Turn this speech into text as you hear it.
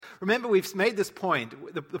remember, we've made this point.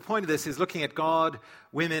 The point of this is looking at God,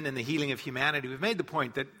 women, and the healing of humanity. We've made the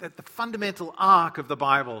point that the fundamental arc of the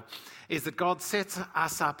Bible is that God sets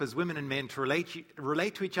us up as women and men to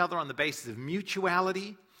relate to each other on the basis of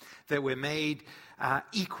mutuality, that we're made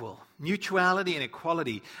equal, mutuality and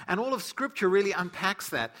equality. And all of Scripture really unpacks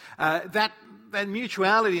that. That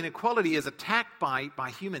mutuality and equality is attacked by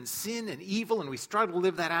human sin and evil, and we struggle to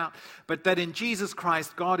live that out. But that in Jesus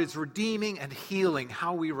Christ, God is redeeming and healing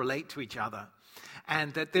how we relate to each other.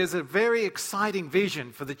 And that there's a very exciting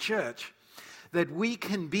vision for the church, that we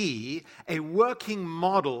can be a working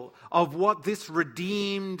model of what this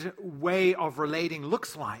redeemed way of relating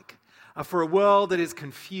looks like for a world that is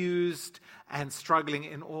confused and struggling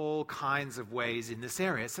in all kinds of ways in this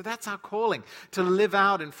area. So that's our calling, to live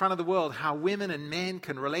out in front of the world how women and men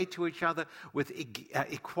can relate to each other with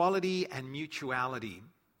equality and mutuality.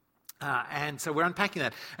 And so we're unpacking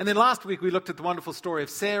that. And then last week we looked at the wonderful story of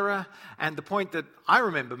Sarah, and the point that I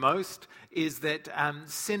remember most is that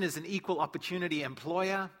sin is an equal opportunity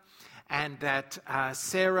employer, and that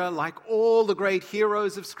Sarah, like all the great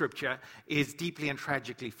heroes of Scripture, is deeply and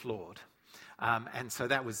tragically flawed. And so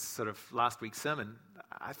that was sort of last week's sermon.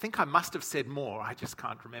 I think I must have said more. I just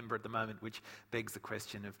can't remember at the moment, which begs the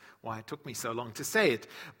question of why it took me so long to say it.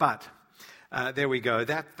 But there we go.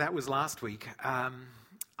 That was last week.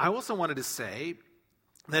 I also wanted to say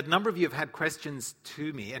that a number of you have had questions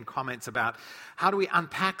to me and comments about how do we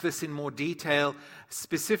unpack this in more detail,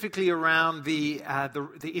 specifically around the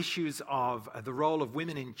issues of the role of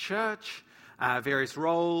women in church, various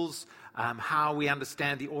roles, how we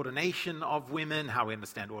understand the ordination of women, how we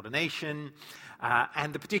understand ordination,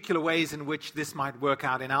 and the particular ways in which this might work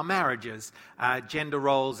out in our marriages, gender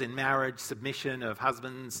roles in marriage, submission of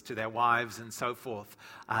husbands to their wives, and so forth.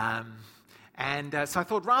 So I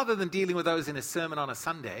thought, rather than dealing with those in a sermon on a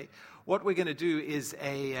Sunday, what we're going to do is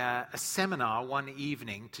a seminar one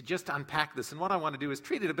evening to just unpack this. And what I want to do is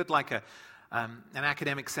treat it a bit like an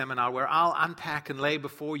academic seminar where I'll unpack and lay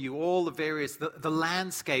before you all the various, the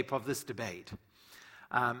landscape of this debate.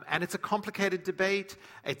 And it's a complicated debate.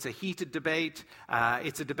 It's a heated debate.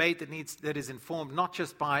 It's a debate that is informed not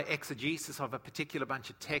just by exegesis of a particular bunch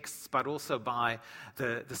of texts, but also by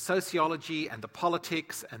the sociology and the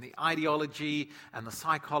politics and the ideology and the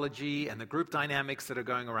psychology and the group dynamics that are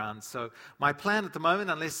going around. So my plan at the moment,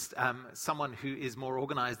 unless someone who is more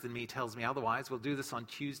organized than me tells me otherwise, we'll do this on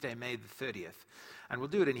Tuesday, May the 30th. And we'll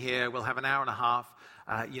do it in here. We'll have an hour and a half.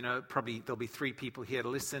 Probably there'll be 3 people here to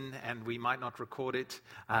listen, and we might not record it,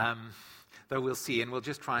 though we'll see. And we'll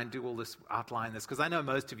just try and do all this, outline this, because I know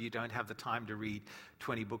most of you don't have the time to read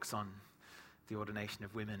 20 books on the ordination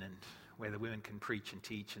of women and whether women can preach and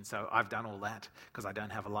teach. And so I've done all that because I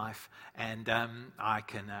don't have a life, and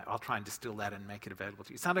I'll try and distill that and make it available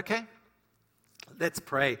to you. Sound okay? Let's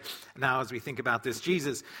pray now as we think about this.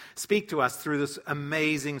 Jesus, speak to us through this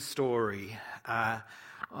amazing story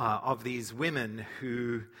of these women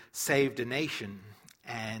who saved a nation,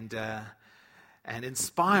 and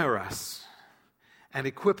inspire us and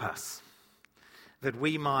equip us that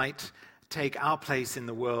we might take our place in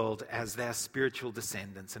the world as their spiritual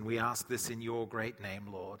descendants. And we ask this in your great name,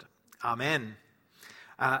 Lord. Amen.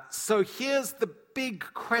 So here's the big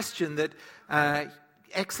question that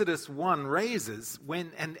Exodus 1 raises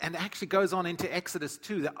and actually goes on into Exodus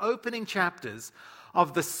 2, the opening chapters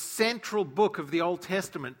of the central book of the Old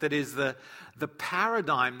Testament that is the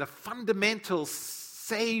paradigm, the fundamental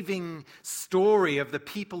saving story of the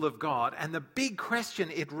people of God. And the big question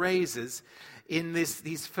it raises in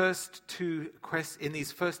these first two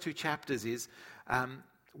chapters is,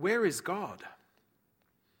 where is God?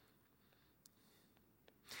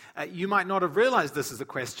 You might not have realized this is a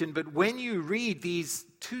question, but when you read these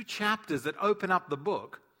 2 chapters that open up the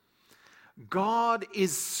book, God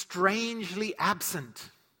is strangely absent.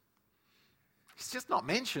 He's just not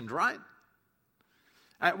mentioned, right?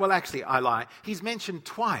 Well, actually, I lie. He's mentioned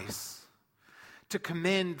twice to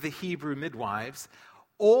commend the Hebrew midwives.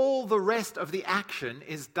 All the rest of the action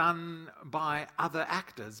is done by other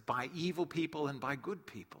actors, by evil people and by good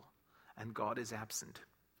people, and God is absent.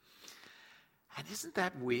 And isn't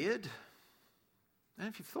that weird? I don't know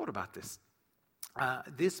if you've thought about this.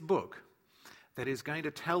 This book that is going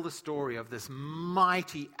to tell the story of this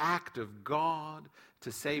mighty act of God to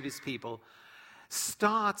save his people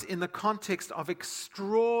starts in the context of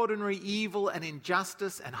extraordinary evil and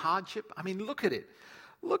injustice and hardship. I mean, look at it.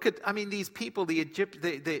 Look at, these people,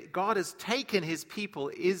 God has taken his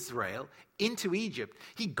people, Israel, into Egypt.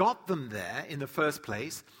 He got them there in the first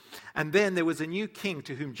place. And then there was a new king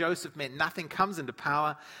to whom Joseph meant nothing, comes into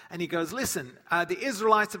power. And he goes, listen, the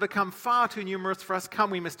Israelites have become far too numerous for us.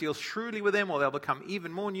 Come, we must deal shrewdly with them or they'll become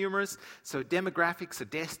even more numerous. So demographics are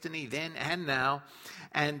destiny then and now.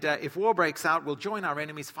 And if war breaks out, we'll join our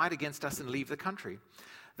enemies, fight against us and leave the country.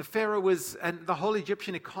 The Pharaoh and the whole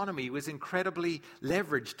Egyptian economy was incredibly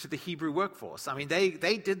leveraged to the Hebrew workforce.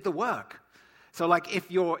 They did the work. So like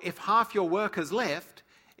if half your workers left,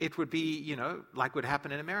 it would be, like would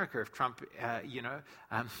happen in America if Trump,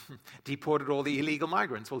 deported all the illegal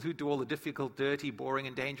migrants. Well, who'd do all the difficult, dirty, boring,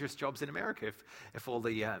 and dangerous jobs in America if all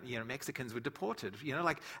the, Mexicans were deported?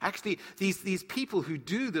 Actually, these people who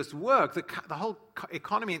do this work, the whole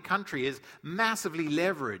economy and country is massively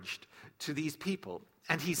leveraged to these people.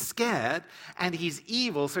 And he's scared, and he's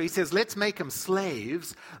evil, so he says, let's make them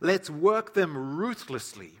slaves, let's work them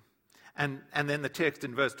ruthlessly. And then the text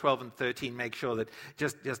in verse 12 and 13 makes sure that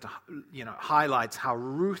just highlights how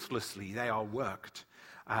ruthlessly they are worked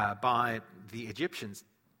by the Egyptians.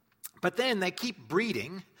 But then they keep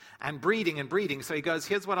breeding and breeding and breeding. So he goes,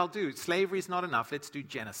 here's what I'll do. Slavery is not enough. Let's do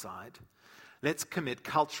genocide. Let's commit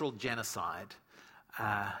cultural genocide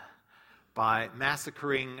by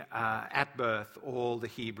massacring at birth all the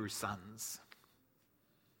Hebrew sons.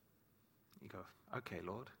 You go, okay,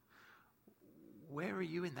 Lord, where are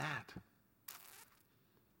you in that?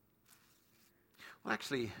 Well,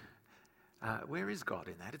 actually, where is God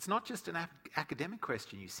in that? It's not just an academic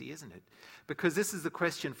question, you see, isn't it? Because this is the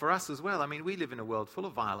question for us as well. We live in a world full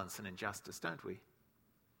of violence and injustice, don't we?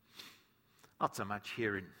 Not so much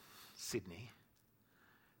here in Sydney,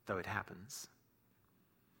 though it happens.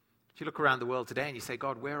 But you look around the world today and you say,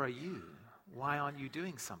 God, where are you? Why aren't you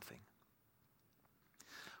doing something?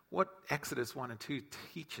 What Exodus 1 and 2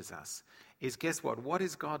 teaches us is, guess what? What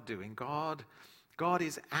is God doing? God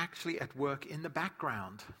is actually at work in the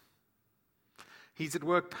background. He's at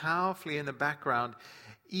work powerfully in the background,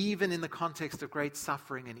 even in the context of great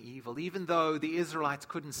suffering and evil. Even though the Israelites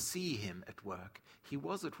couldn't see him at work, he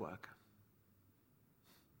was at work.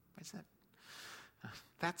 What's that?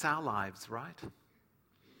 That's our lives, right?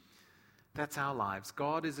 That's our lives.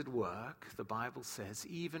 God is at work, the Bible says,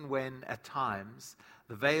 even when at times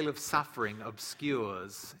the veil of suffering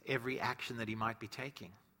obscures every action that he might be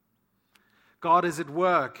taking. God is at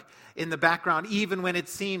work in the background, even when it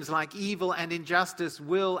seems like evil and injustice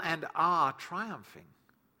will and are triumphing.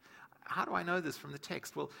 How do I know this from the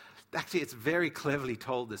text? Well, actually, it's very cleverly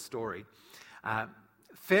told, this story.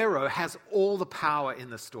 Pharaoh has all the power in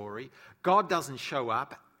the story. God doesn't show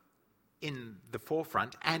up in the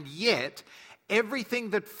forefront, and yet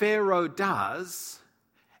everything that Pharaoh does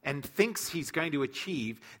and thinks he's going to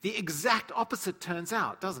achieve, the exact opposite turns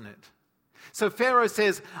out, doesn't it? So Pharaoh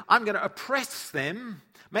says, I'm going to oppress them,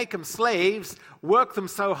 make them slaves, work them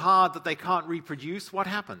so hard that they can't reproduce. What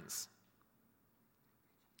happens?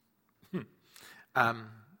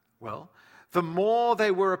 Well, the more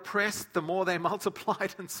they were oppressed, the more they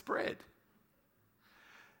multiplied and spread.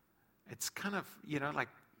 It's kind of, like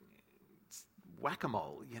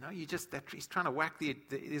whack-a-mole, he's trying to whack the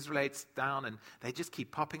Israelites down and they just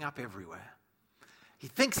keep popping up everywhere. He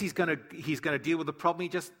thinks he's going to deal with the problem. He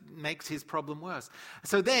just makes his problem worse.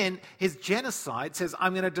 So then his genocide says,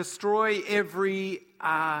 I'm going to destroy every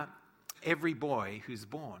boy who's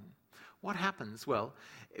born. What happens? Well,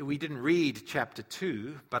 we didn't read chapter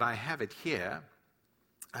 2, but I have it here.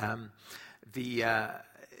 A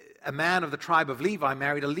man of the tribe of Levi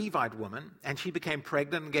married a Levite woman, and she became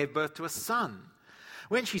pregnant and gave birth to a son.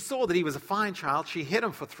 When she saw that he was a fine child, she hid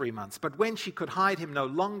him for 3 months. But when she could hide him no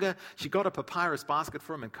longer, she got a papyrus basket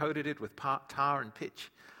for him and coated it with tar and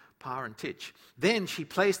pitch. Then she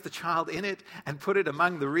placed the child in it and put it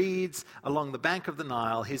among the reeds along the bank of the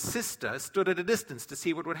Nile. His sister stood at a distance to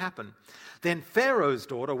see what would happen. Then Pharaoh's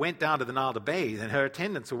daughter went down to the Nile to bathe, and her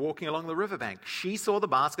attendants were walking along the riverbank. She saw the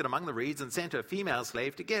basket among the reeds and sent her female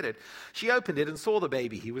slave to get it. She opened it and saw the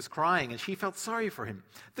baby. He was crying, and she felt sorry for him.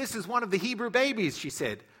 This is one of the Hebrew babies, she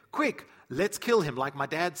said. Quick, let's kill him like my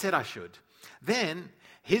dad said I should. Then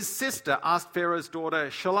his sister asked Pharaoh's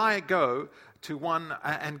daughter, shall I go to one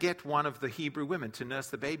and get one of the Hebrew women to nurse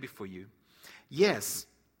the baby for you? Yes.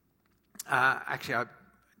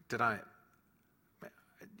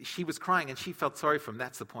 She was crying and she felt sorry for him.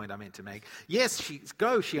 That's the point I meant to make. Yes,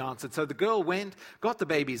 go, she answered. So the girl went, got the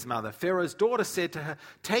baby's mother. Pharaoh's daughter said to her,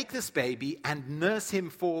 take this baby and nurse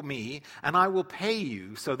him for me, and I will pay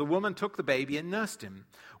you. So the woman took the baby and nursed him.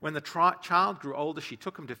 When the child grew older, she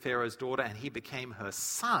took him to Pharaoh's daughter, and he became her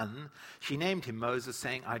son. She named him Moses,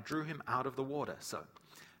 saying, I drew him out of the water. So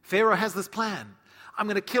Pharaoh has this plan. I'm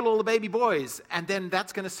going to kill all the baby boys, and then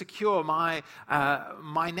that's going to secure my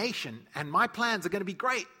nation, and my plans are going to be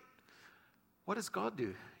great. What does God do?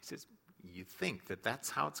 He says, you think that that's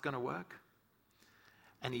how it's going to work?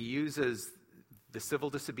 And he uses the civil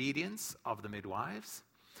disobedience of the midwives.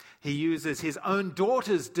 He uses his own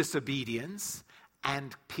daughter's disobedience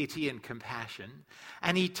and pity and compassion.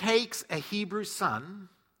 And he takes a Hebrew son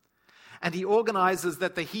and he organizes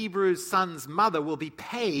that the Hebrew son's mother will be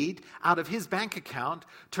paid out of his bank account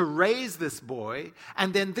to raise this boy.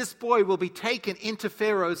 And then this boy will be taken into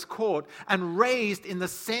Pharaoh's court and raised in the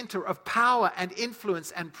center of power and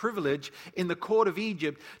influence and privilege in the court of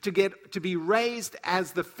Egypt to be raised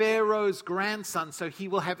as the Pharaoh's grandson. So he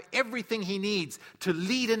will have everything he needs to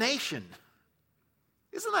lead a nation.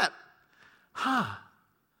 Isn't that?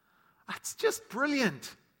 That's just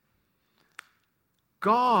brilliant.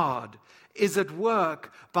 God is at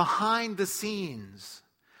work behind the scenes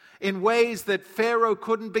in ways that Pharaoh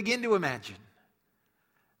couldn't begin to imagine,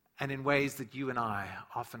 and in ways that you and I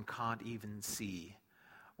often can't even see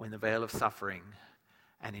when the veil of suffering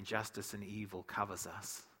and injustice and evil covers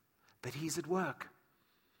us. But he's at work.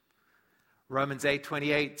 Romans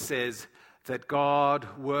 8:28 says that God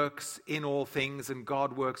works in all things, and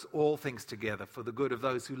God works all things together for the good of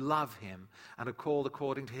those who love him and are called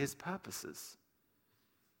according to his purposes.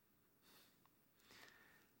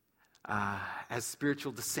 As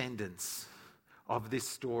spiritual descendants of this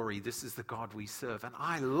story, this is the God we serve, and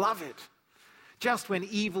I love it. Just when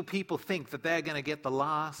evil people think that they're going to get the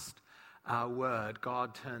last word,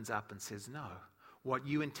 God turns up and says, no, what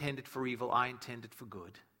you intended for evil, I intended for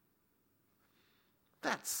good.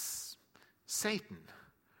 That's Satan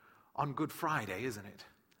on Good Friday, isn't it?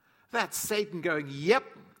 That's Satan going, yep,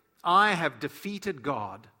 I have defeated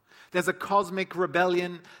God. There's a cosmic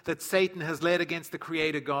rebellion that Satan has led against the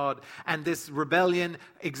Creator God, and this rebellion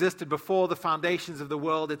existed before the foundations of the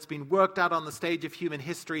world. It's been worked out on the stage of human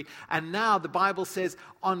history, and now the Bible says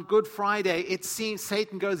on Good Friday, it seems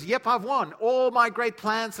Satan goes, yep, I've won. All my great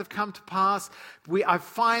plans have come to pass. I've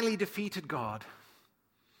finally defeated God.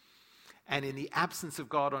 And in the absence of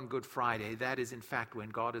God on Good Friday, that is in fact when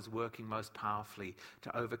God is working most powerfully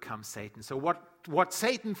to overcome Satan. So what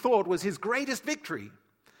Satan thought was his greatest victory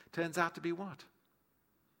turns out to be what?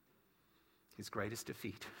 His greatest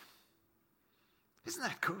defeat. Isn't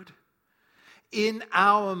that good? In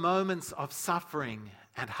our moments of suffering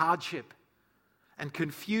and hardship and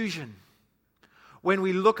confusion, when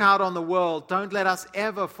we look out on the world, don't let us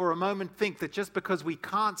ever for a moment think that just because we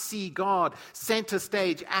can't see God center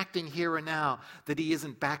stage acting here and now, that he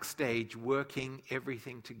isn't backstage working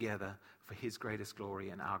everything together for his greatest glory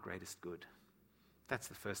and our greatest good. That's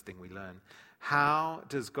the first thing we learn. How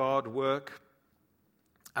does God work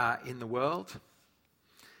in the world?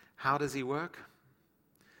 How does he work?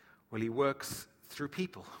 Well, he works through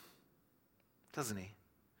people, doesn't he?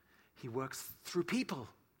 He works through people.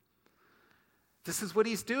 This is what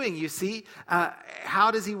he's doing, you see.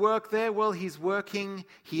 How does he work there? Well, he's working,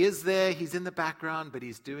 he is there, he's in the background, but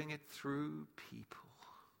he's doing it through people.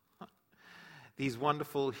 These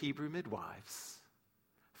wonderful Hebrew midwives,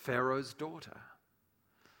 Pharaoh's daughter.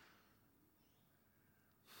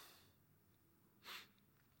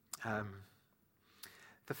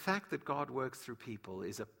 The fact that God works through people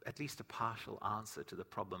is at least a partial answer to the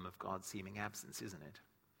problem of God's seeming absence, isn't it?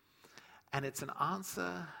 And it's an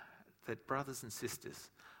answer that, brothers and sisters,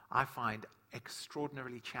 I find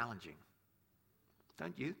extraordinarily challenging.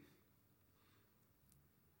 Don't you?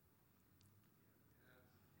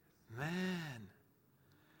 Man.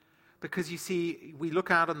 Because you see, we look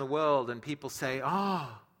out in the world and people say,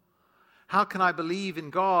 how can I believe in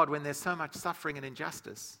God when there's so much suffering and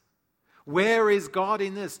injustice? Where is God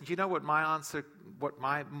in this? Do you know what my answer, what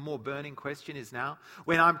my more burning question is now?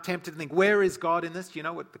 When I'm tempted to think, where is God in this? Do you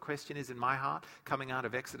know what the question is in my heart coming out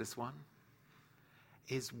of Exodus 1?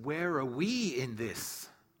 Is where are we in this?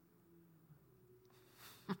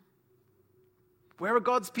 Where are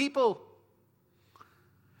God's people?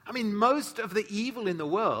 I mean, most of the evil in the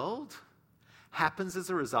world happens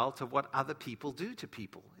as a result of what other people do to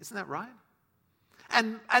people. Isn't that right?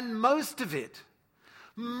 And most of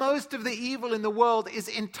the evil in the world is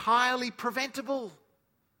entirely preventable.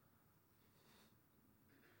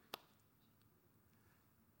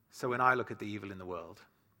 So when I look at the evil in the world,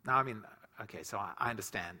 now I mean, okay, so I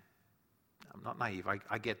understand. I'm not naive.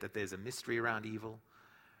 I get that there's a mystery around evil.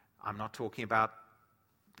 I'm not talking about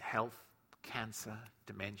health, cancer,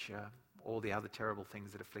 dementia, all the other terrible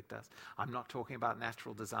things that afflict us. I'm not talking about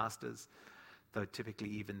natural disasters, though typically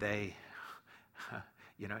even they,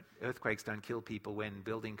 Earthquakes don't kill people when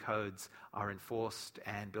building codes are enforced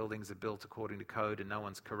and buildings are built according to code and no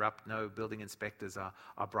one's corrupt. No building inspectors are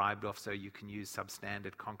bribed off so you can use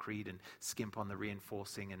substandard concrete and skimp on the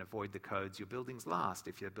reinforcing and avoid the codes. Your buildings last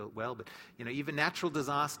if they're built well. But, even natural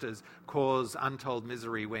disasters cause untold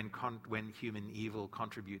misery when human evil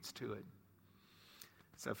contributes to it.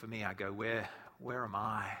 So for me, I go, where am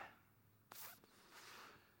I?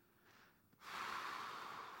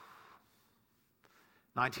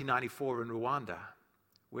 (1994) in Rwanda.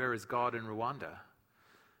 Where is God in Rwanda?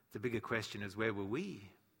 The bigger question is, where were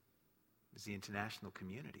we as the international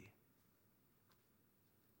community?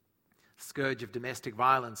 Scourge of domestic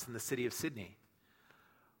violence in the city of Sydney.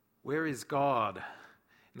 Where is God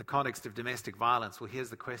in the context of domestic violence? Well, here's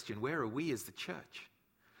the question. Where are we as the church?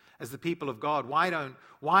 As the people of God, why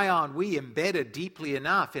aren't we embedded deeply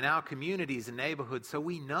enough in our communities and neighborhoods so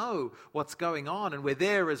we know what's going on and we're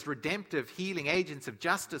there as redemptive, healing agents of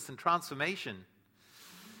justice and transformation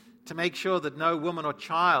to make sure that no woman or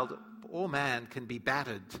child or man can be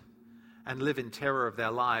battered and live in terror of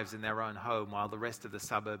their lives in their own home while the rest of the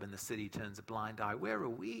suburb and the city turns a blind eye? Where are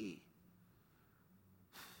we?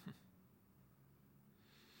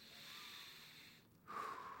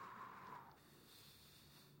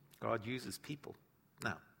 God uses people.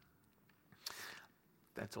 Now,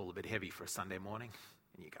 that's all a bit heavy for a Sunday morning.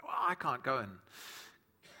 And you go, I can't go and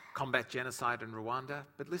combat genocide in Rwanda.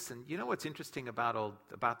 But listen, you know what's interesting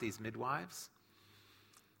about these midwives?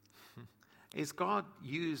 Is God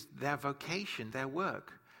used their vocation, their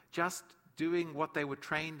work, just doing what they were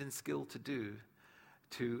trained and skilled to do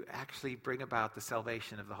to actually bring about the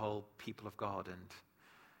salvation of the whole people of God. And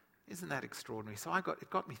isn't that extraordinary? So it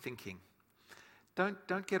got me thinking.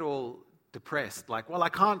 Don't get all depressed, like, well, I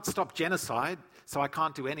can't stop genocide, so I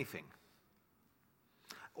can't do anything.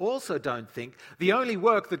 Also don't think the only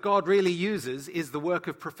work that God really uses is the work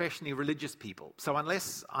of professionally religious people. So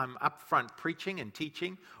unless I'm up front preaching and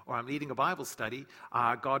teaching or I'm leading a Bible study,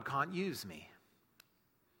 God can't use me.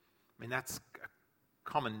 I mean, that's a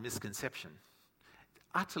common misconception.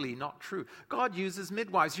 Utterly not true. God uses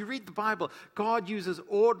midwives. You read the Bible, God uses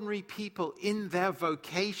ordinary people in their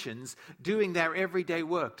vocations doing their everyday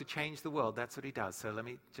work to change the world. That's what he does. So let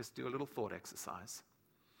me just do a little thought exercise.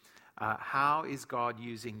 How is God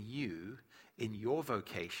using you in your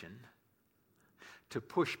vocation to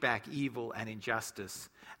push back evil and injustice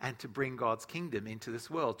and to bring God's kingdom into this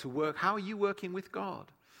world? To work? How are you working with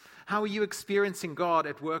God? How are you experiencing God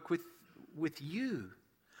at work with you?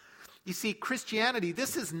 You see, Christianity,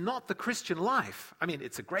 this is not the Christian life. I mean,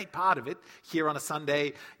 it's a great part of it. Here on a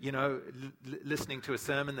Sunday, listening to a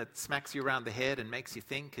sermon that smacks you around the head and makes you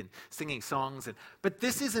think, and singing songs. But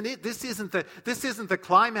this isn't it. This isn't the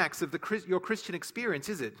climax of your Christian experience,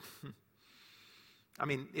 is it? I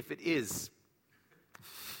mean, if it is,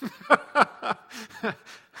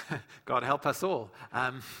 God help us all.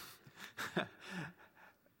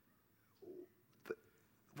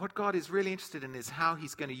 What God is really interested in is how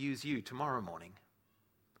he's going to use you tomorrow morning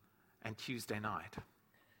and Tuesday night.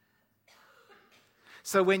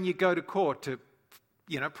 So when you go to court to,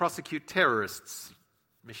 prosecute terrorists,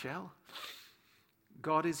 Michelle,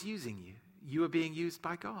 God is using you. You are being used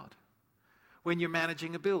by God. When you're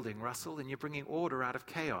managing a building, Russell, and you're bringing order out of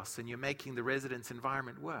chaos and you're making the residence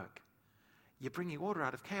environment work, you're bringing order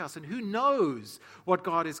out of chaos. And who knows what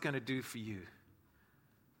God is going to do for you?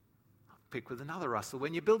 Pick with another, Russell.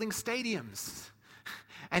 When you're building stadiums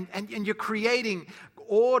and you're creating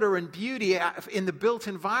order and beauty in the built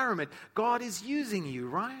environment, God is using you,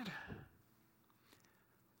 right?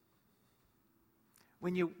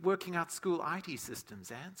 When you're working out school IT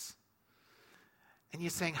systems, Ants, and you're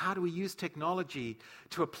saying, how do we use technology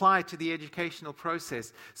to apply to the educational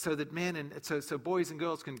process so that so boys and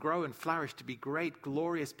girls can grow and flourish to be great,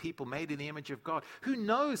 glorious people made in the image of God? Who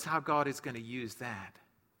knows how God is going to use that?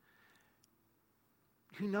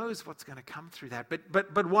 Who knows what's going to come through that?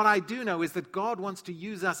 But what I do know is that God wants to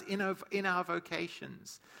use us in our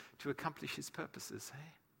vocations to accomplish his purposes.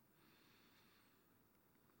 Hey?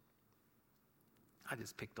 I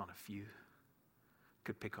just picked on a few.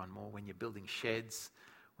 Could pick on more. When you're building sheds,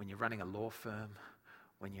 when you're running a law firm,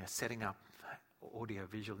 when you're setting up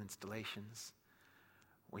audio-visual installations,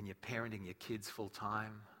 when you're parenting your kids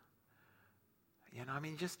full-time.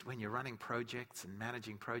 Just when you're running projects and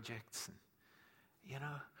managing projects and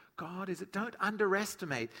God don't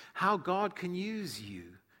underestimate how God can use you.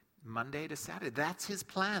 Monday to Saturday. That's his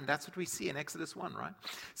plan. That's what we see in Exodus 1, right?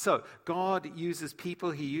 So God uses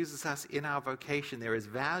people. He uses us in our vocation. There is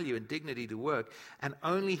value and dignity to work. And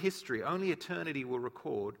only history, only eternity will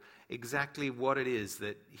record exactly what it is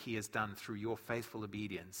that he has done through your faithful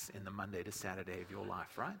obedience in the Monday to Saturday of your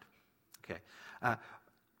life, right? Okay.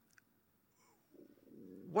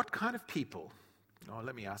 What kind of people? Oh,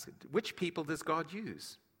 let me ask it. Which people does God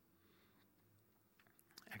use?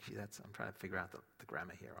 Actually, I'm trying to figure out the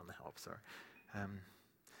grammar here on the help, sorry.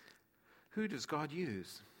 Who does God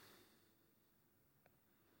use?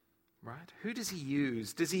 Right? Who does he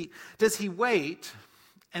use? Does he wait?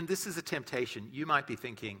 And this is a temptation. You might be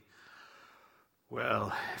thinking,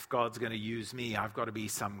 well, if God's going to use me, I've got to be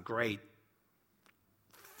some great,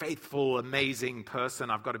 faithful, amazing person.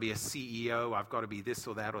 I've got to be a CEO. I've got to be this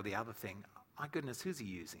or that or the other thing. My goodness, who's he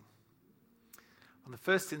using? On the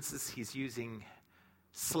first instance, he's using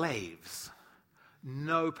slaves,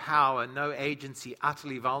 no power, no agency,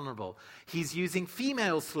 utterly vulnerable. He's using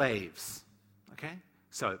female slaves. Okay?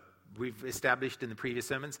 So we've established in the previous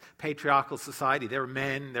sermons, patriarchal society. There are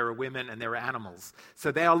men, there are women, and there are animals.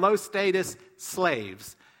 So they are low-status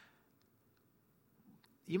slaves.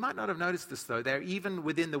 You might not have noticed this, though. They're even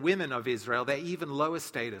within the women of Israel, they're even lower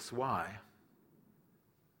status. Why?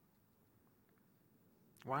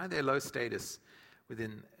 Why are they low status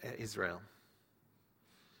within Israel?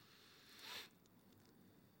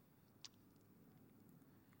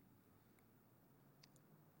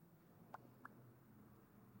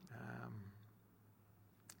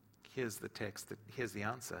 Here's the text. Here's the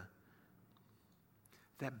answer.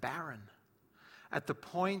 They're barren. At the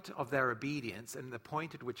point of their obedience and the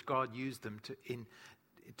point at which God used them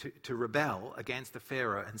to rebel against the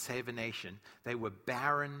Pharaoh and save a nation, they were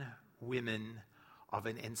barren women of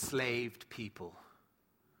an enslaved people.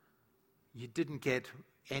 You didn't get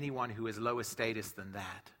anyone who is lower status than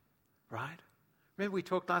that, right? Remember we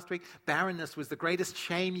talked last week? Barrenness was the greatest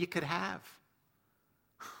shame you could have.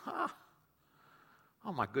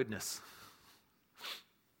 Oh my goodness.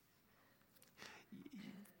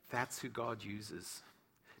 That's who God uses.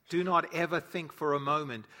 Do not ever think for a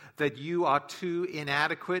moment that you are too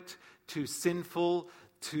inadequate, too sinful,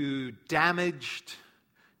 too damaged,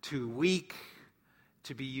 too weak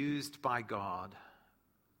to be used by God.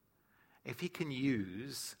 If he can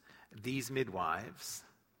use these midwives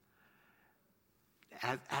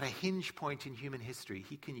at a hinge point in human history,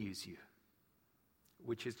 he can use you,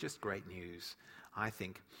 which is just great news, I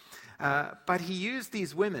think. But he used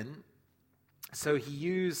these women. So he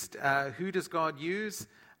used, who does God use?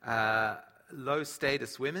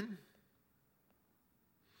 Low-status women.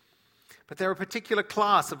 But they're a particular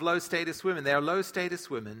class of low-status women. They are low-status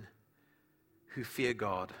women who fear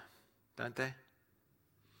God, don't they?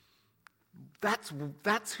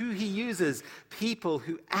 That's who he uses, people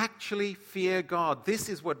who actually fear God. This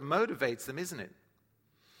is what motivates them, isn't it?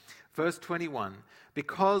 Verse 21,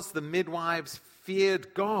 because the midwives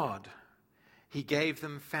feared God, he gave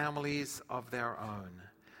them families of their own.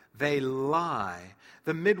 They lie.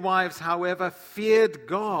 The midwives, however, feared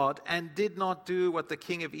God and did not do what the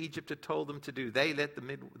king of Egypt had told them to do. They let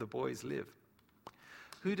the boys live.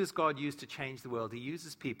 Who does God use to change the world? He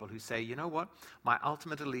uses people who say, you know what? My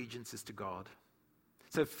ultimate allegiance is to God.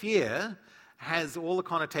 So fear has all the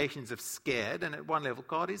connotations of scared, and at one level,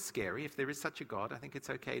 God is scary. If there is such a God, I think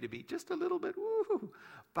it's okay to be just a little bit woo.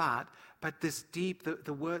 But this deep,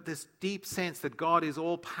 this deep sense that God is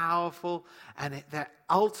all powerful, and that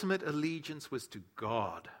ultimate allegiance was to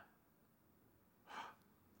God.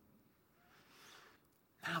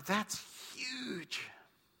 Now that's huge,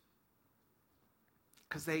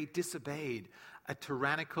 because they disobeyed a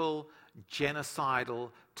tyrannical,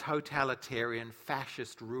 genocidal, totalitarian,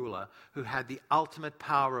 fascist ruler who had the ultimate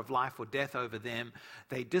power of life or death over them.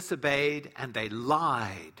 They disobeyed and they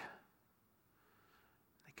lied.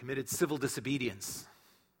 They committed civil disobedience.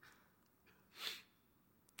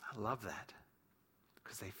 I love that,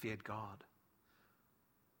 because they feared God.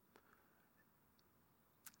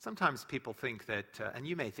 Sometimes people think that, and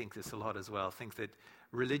you may think this a lot as well, think that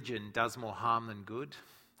religion does more harm than good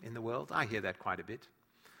in the world. I hear that quite a bit.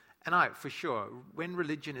 And for sure, when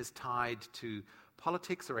religion is tied to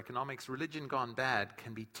politics or economics, religion gone bad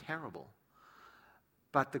can be terrible.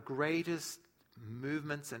 But the greatest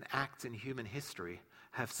movements and acts in human history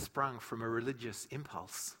have sprung from a religious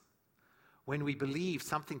impulse. When we believe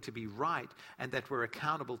something to be right and that we're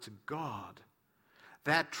accountable to God,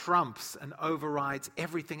 that trumps and overrides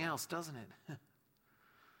everything else, doesn't it?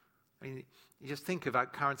 I mean, you just think of our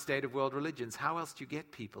current state of world religions. How else do you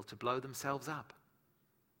get people to blow themselves up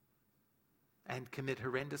and commit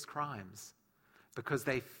horrendous crimes? because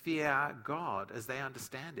they fear God as they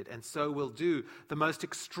understand it, and so will do the most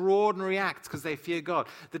extraordinary acts because they fear God.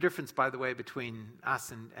 The difference, by the way, between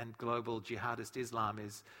us and global jihadist Islam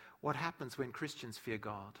is what happens when Christians fear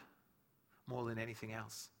God more than anything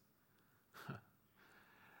else.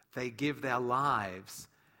 They give their lives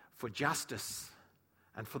for justice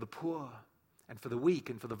and for the poor and for the weak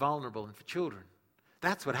and for the vulnerable and for children.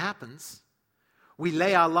 That's what happens. We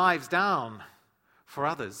lay our lives down for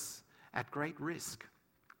others at great risk.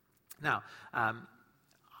 Now,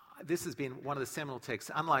 this has been one of the seminal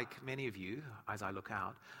texts. Unlike many of you, as I look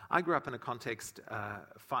out, I grew up in a context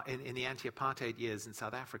in the anti-apartheid years in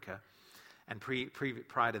South Africa, and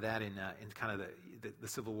prior to that in kind of the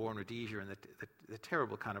civil war in Rhodesia and the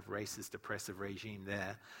terrible kind of racist, oppressive regime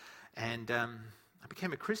there. And I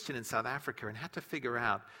became a Christian in South Africa and had to figure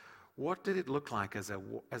out what did it look like as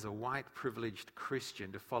a white privileged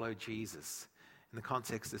Christian to follow Jesus in the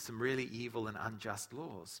context of some really evil and unjust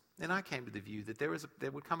laws. And I came to the view that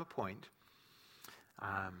there would come a point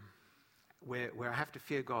where I have to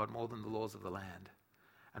fear God more than the laws of the land,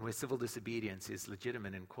 and where civil disobedience is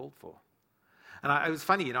legitimate and called for. And it was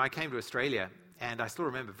funny, I came to Australia, and I still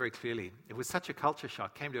remember very clearly, it was such a culture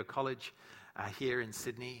shock. Came to a college here in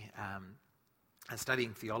Sydney,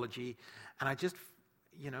 studying theology, and I just,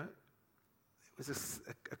 it was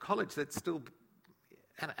a college that still,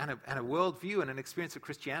 and a worldview and an experience of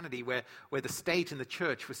Christianity where the state and the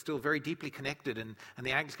church were still very deeply connected, and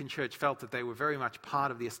the Anglican Church felt that they were very much part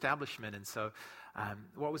of the establishment. And so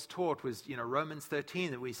what was taught was, Romans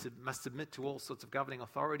 13, that we must submit to all sorts of governing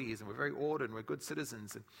authorities, and we're very ordered, and we're good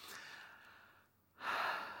citizens. And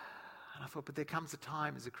I thought, but there comes a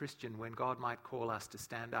time as a Christian when God might call us to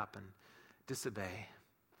stand up and disobey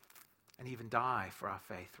and even die for our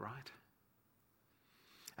faith, right?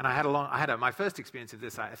 And I had my first experience of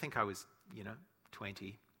this. I think I was, 20.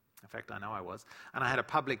 In fact, I know I was. And I had a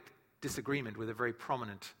public disagreement with a very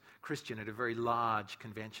prominent Christian at a very large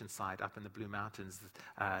convention site up in the Blue Mountains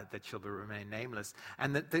that shall remain nameless.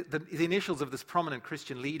 And the initials of this prominent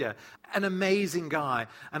Christian leader, an amazing guy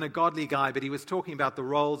and a godly guy, but he was talking about the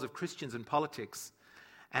roles of Christians in politics.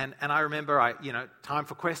 And I remember, time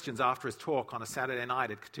for questions after his talk on a Saturday night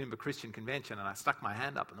at Katoomba Christian Convention, and I stuck my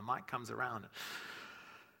hand up and the mic comes around.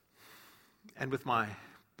 And with my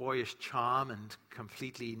boyish charm and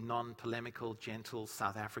completely non-polemical, gentle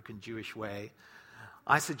South African Jewish way,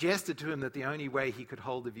 I suggested to him that the only way he could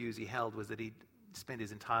hold the views he held was that he'd spent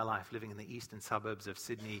his entire life living in the eastern suburbs of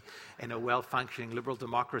Sydney in a well-functioning liberal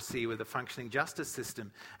democracy with a functioning justice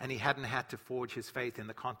system, and he hadn't had to forge his faith in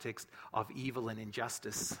the context of evil and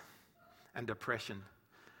injustice and oppression.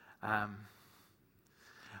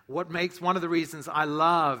 One of the reasons I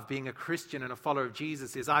love being a Christian and a follower of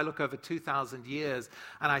Jesus is I look over 2,000 years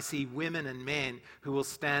and I see women and men who will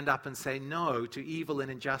stand up and say no to evil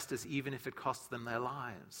and injustice even if it costs them their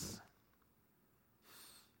lives.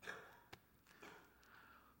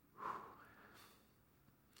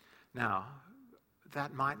 Now,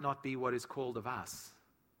 that might not be what is called of us.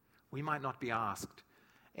 We might not be asked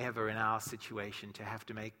ever in our situation to have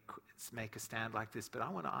to make a stand like this, but I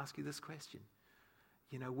want to ask you this question.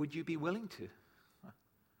 Would you be willing to?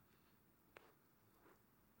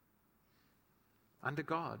 Under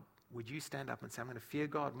God, would you stand up and say, I'm going to fear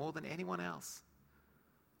God more than anyone else?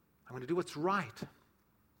 I'm going to do what's right.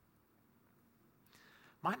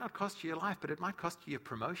 Might not cost you your life, but it might cost you your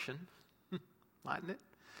promotion, mightn't it?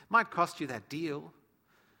 Might cost you that deal.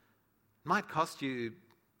 Might cost you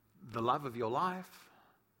the love of your life.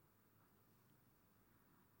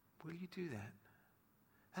 Will you do that?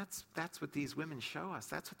 That's what these women show us.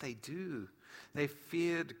 That's what they do. They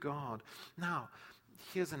feared God. Now,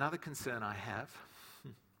 here's another concern I have.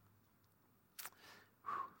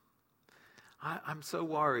 I'm so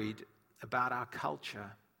worried about our culture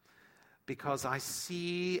because I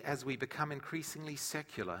see as we become increasingly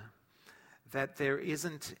secular that there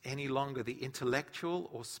isn't any longer the intellectual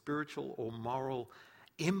or spiritual or moral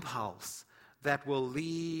impulse that will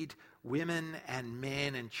lead women and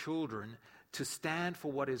men and children to stand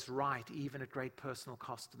for what is right, even at great personal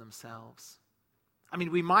cost to themselves. I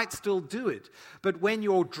mean, we might still do it, but when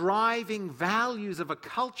your driving values of a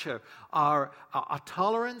culture are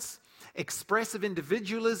tolerance, expressive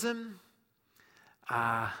individualism,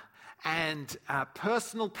 and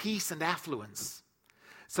personal peace and affluence.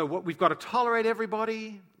 So what we've got to tolerate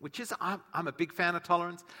everybody, which is, I'm a big fan of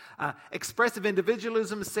tolerance. Expressive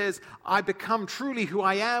individualism says, I become truly who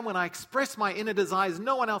I am when I express my inner desires.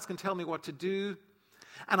 No one else can tell me what to do.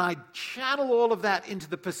 And I channel all of that into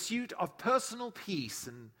the pursuit of personal peace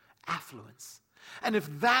and affluence. And if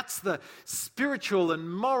that's the spiritual and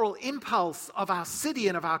moral impulse of our city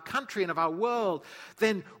and of our country and of our world,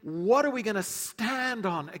 then what are we going to stand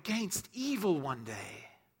on against evil one day?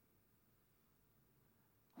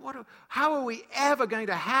 How are we ever going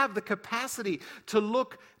to have the capacity to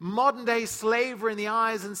look modern-day slavery in the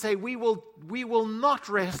eyes and say, we will not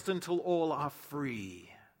rest until all are free?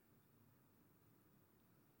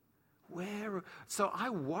 So I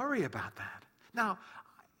worry about that. Now,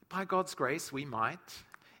 by God's grace, we might,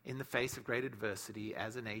 in the face of great adversity,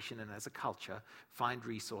 as a nation and as a culture, find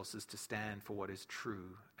resources to stand for what is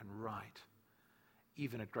true and right,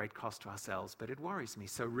 even at great cost to ourselves, but it worries me.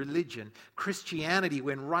 So religion, Christianity,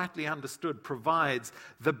 when rightly understood, provides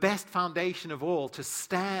the best foundation of all to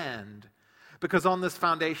stand. Because on this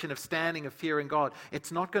foundation of standing, of fearing God,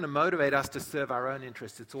 it's not going to motivate us to serve our own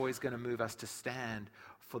interests. It's always going to move us to stand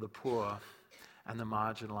for the poor and the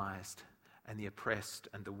marginalized and the oppressed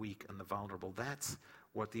and the weak and the vulnerable. That's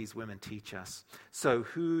what these women teach us. So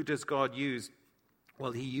who does God use?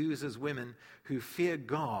 Well, he uses women who fear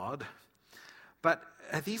God. But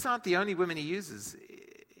these aren't the only women he uses.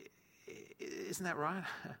 Isn't that right?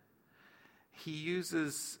 He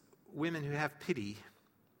uses women who have pity.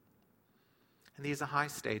 And these are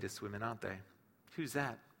high-status women, aren't they? Who's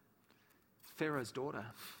that? Pharaoh's daughter.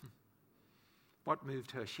 What moved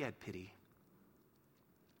her? She had pity.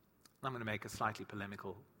 I'm going to make a slightly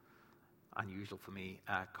polemical, unusual for me,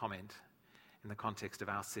 comment in the context of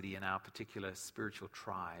our city and our particular spiritual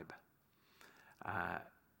tribe.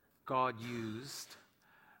 God used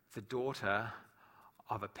the daughter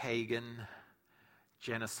of a pagan,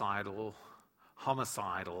 genocidal,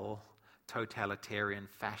 homicidal, totalitarian,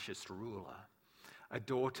 fascist ruler. A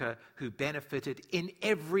daughter who benefited in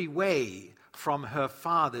every way from her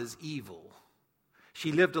father's evil.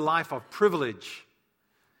 She lived a life of privilege,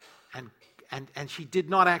 and she did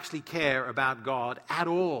not actually care about God at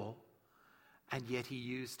all. And yet he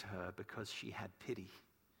used her because she had pity.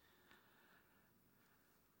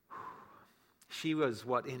 She was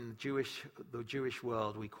what in the Jewish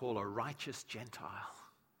world we call a righteous Gentile.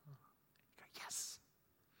 Yes.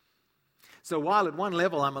 So while at one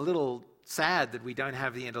level I'm a little sad that we don't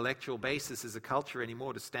have the intellectual basis as a culture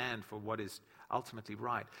anymore to stand for what is ultimately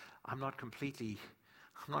right, I'm not completely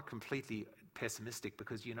pessimistic,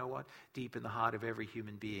 because you know what? Deep in the heart of every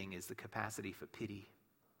human being is the capacity for pity.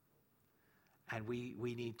 And we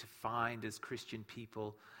need to find as Christian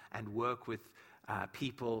people and work with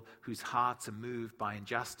people whose hearts are moved by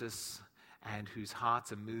injustice and whose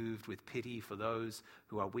hearts are moved with pity for those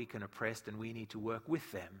who are weak and oppressed, and we need to work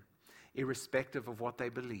with them. Irrespective of what they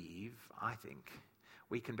believe, I think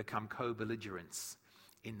we can become co-belligerents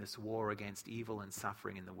in this war against evil and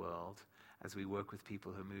suffering in the world as we work with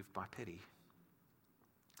people who are moved by pity.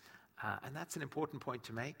 And that's an important point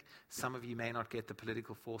to make. Some of you may not get the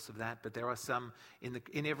political force of that, but there are some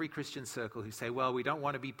in every Christian circle who say, well, we don't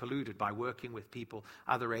want to be polluted by working with people,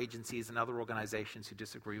 other agencies and other organizations who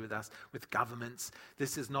disagree with us, with governments.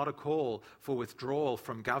 This is not a call for withdrawal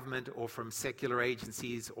from government or from secular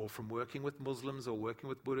agencies or from working with Muslims or working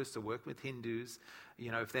with Buddhists or working with Hindus. You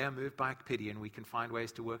know, if they are moved by pity and we can find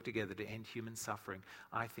ways to work together to end human suffering,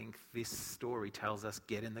 I think this story tells us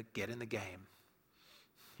get in the game.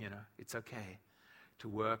 You know, it's okay to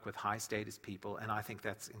work with high-status people, and I think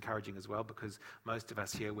that's encouraging as well, because most of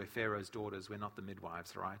us here, we're Pharaoh's daughters, we're not the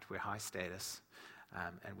midwives, right? We're high-status,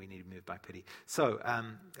 and we need to move by pity. So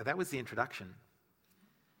that was the introduction.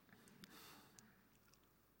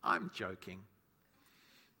 I'm joking.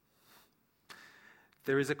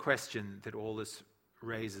 There is a question that all this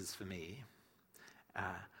raises for me.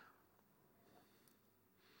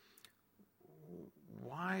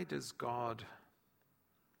 Why does God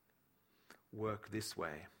work this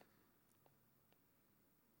way?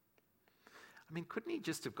 I mean, couldn't he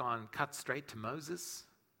just have cut straight to Moses?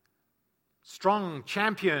 Strong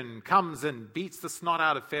champion comes and beats the snot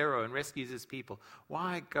out of Pharaoh and rescues his people.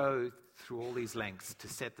 Why go through all these lengths to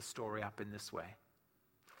set the story up in this way?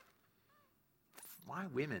 Why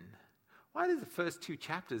women? Why do the first two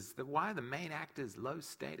chapters, why are the main actors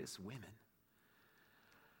low-status women?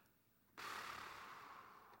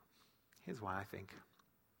 Here's why I think.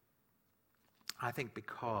 I think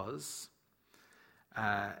because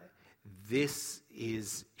this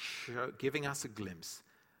is giving us a glimpse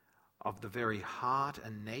of the very heart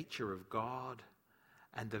and nature of God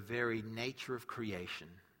and the very nature of creation.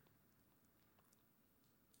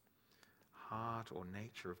 Heart or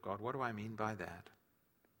nature of God. What do I mean by that?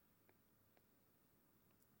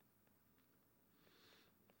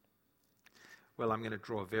 Well, I'm going to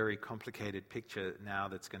draw a very complicated picture now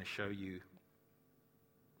that's going to show you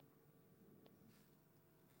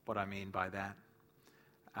what I mean by that.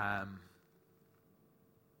 It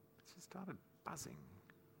just started buzzing.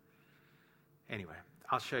 Anyway,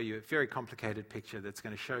 I'll show you a very complicated picture that's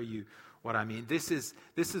going to show you what I mean. This is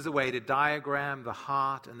a way to diagram the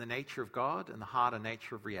heart and the nature of God and the heart and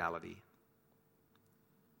nature of reality.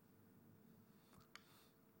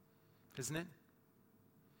 Isn't it?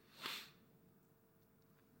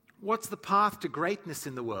 What's the path to greatness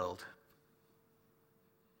in the world?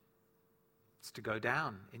 It's to go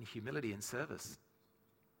down in humility and service.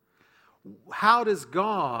 How does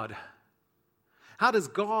God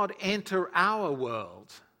enter our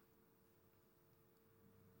world?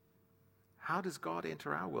 How does God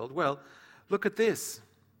enter our world? Well, look at this.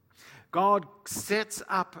 God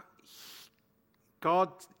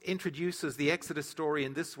introduces the Exodus story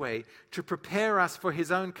in this way to prepare us for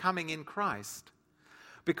his own coming in Christ.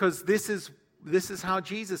 Because this is how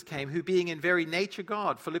Jesus came, who being in very nature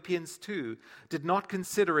God, Philippians 2, did not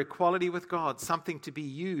consider equality with God something to be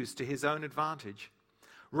used to his own advantage.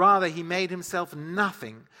 Rather, he made himself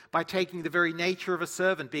nothing by taking the very nature of a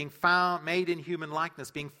servant, being made in human likeness,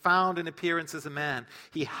 being found in appearance as a man.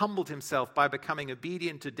 He humbled himself by becoming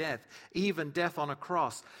obedient to death, even death on a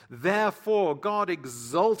cross. Therefore, God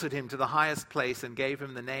exalted him to the highest place and gave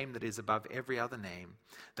him the name that is above every other name,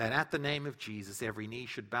 that at the name of Jesus every knee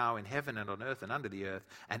should bow in heaven and on earth and under the earth,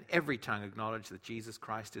 and every tongue acknowledge that Jesus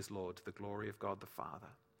Christ is Lord, to the glory of God the Father.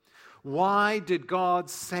 Why did God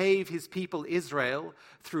save his people Israel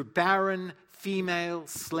through barren female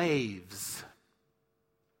slaves?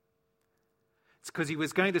 It's because he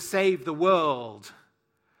was going to save the world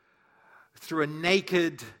through a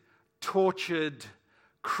naked, tortured,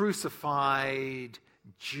 crucified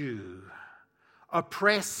Jew,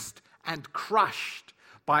 oppressed and crushed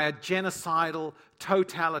by a genocidal,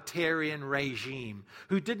 totalitarian regime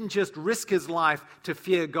who didn't just risk his life to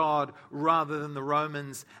fear God rather than the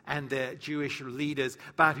Romans and their Jewish leaders,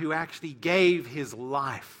 but who actually gave his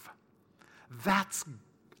life. That's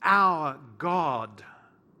our God.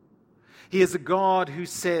 He is a God who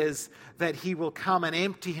says that he will come and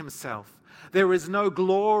empty himself. There is no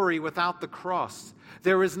glory without the cross.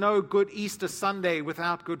 There is no good Easter Sunday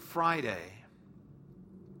without Good Friday.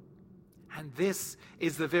 And this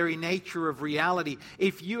is the very nature of reality.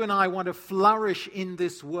 If you and I want to flourish in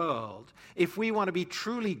this world, if we want to be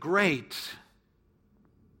truly great,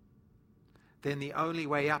 then the only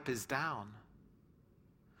way up is down.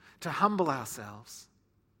 To humble ourselves,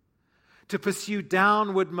 to pursue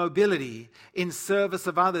downward mobility in service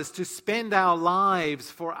of others, to spend our lives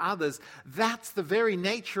for others. That's the very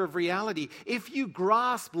nature of reality. If you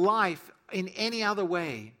grasp life in any other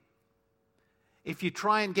way, if you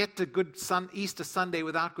try and get to Good Easter Sunday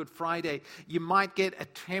without Good Friday, you might get a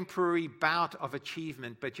temporary bout of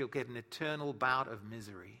achievement, but you'll get an eternal bout of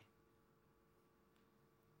misery.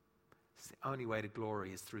 It's the only way to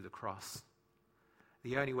glory is through the cross.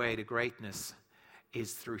 The only way to greatness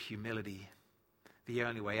is through humility. The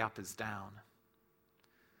only way up is down.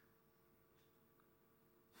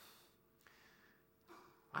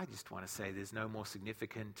 I just want to say there's no more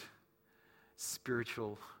significant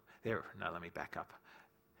spiritual... let me back up.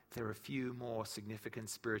 There are a few more significant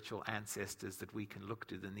spiritual ancestors that we can look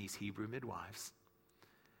to than these Hebrew midwives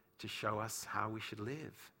to show us how we should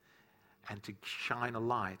live and to shine a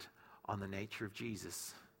light on the nature of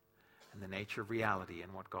Jesus and the nature of reality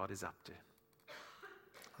and what God is up to.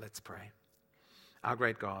 Let's pray. Our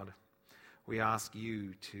great God, we ask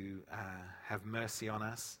you to have mercy on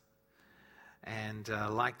us and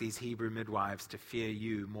like these Hebrew midwives, to fear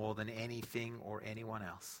you more than anything or anyone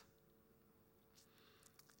else.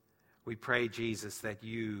 We pray, Jesus, that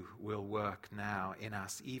you will work now in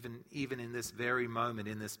us, even in this very moment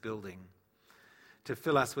in this building, to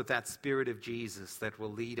fill us with that Spirit of Jesus that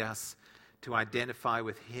will lead us to identify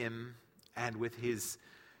with him and with his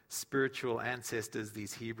spiritual ancestors,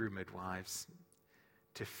 these Hebrew midwives,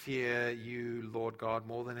 to fear you, Lord God,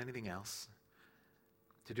 more than anything else,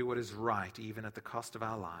 to do what is right, even at the cost of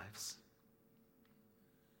our lives.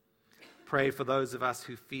 Pray for those of us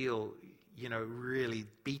who feel, really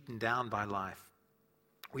beaten down by life.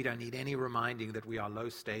 We don't need any reminding that we are low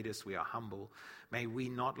status, we are humble. May we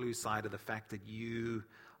not lose sight of the fact that you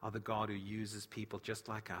are the God who uses people just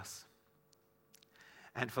like us.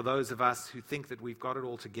 And for those of us who think that we've got it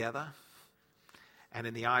all together, and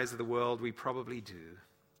in the eyes of the world we probably do,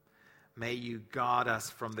 may you guard us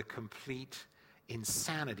from the complete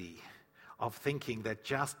insanity of thinking that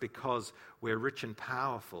just because we're rich and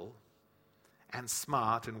powerful and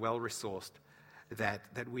smart and well-resourced,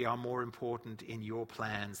 that we are more important in your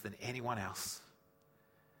plans than anyone else.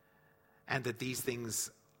 And that these things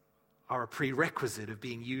are a prerequisite of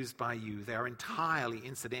being used by you. They are entirely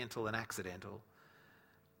incidental and accidental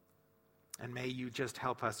And may you just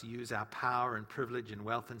help us use our power and privilege and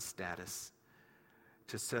wealth and status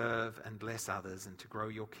to serve and bless others and to grow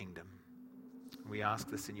your kingdom. We ask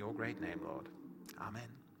this in your great name, Lord.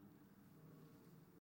 Amen.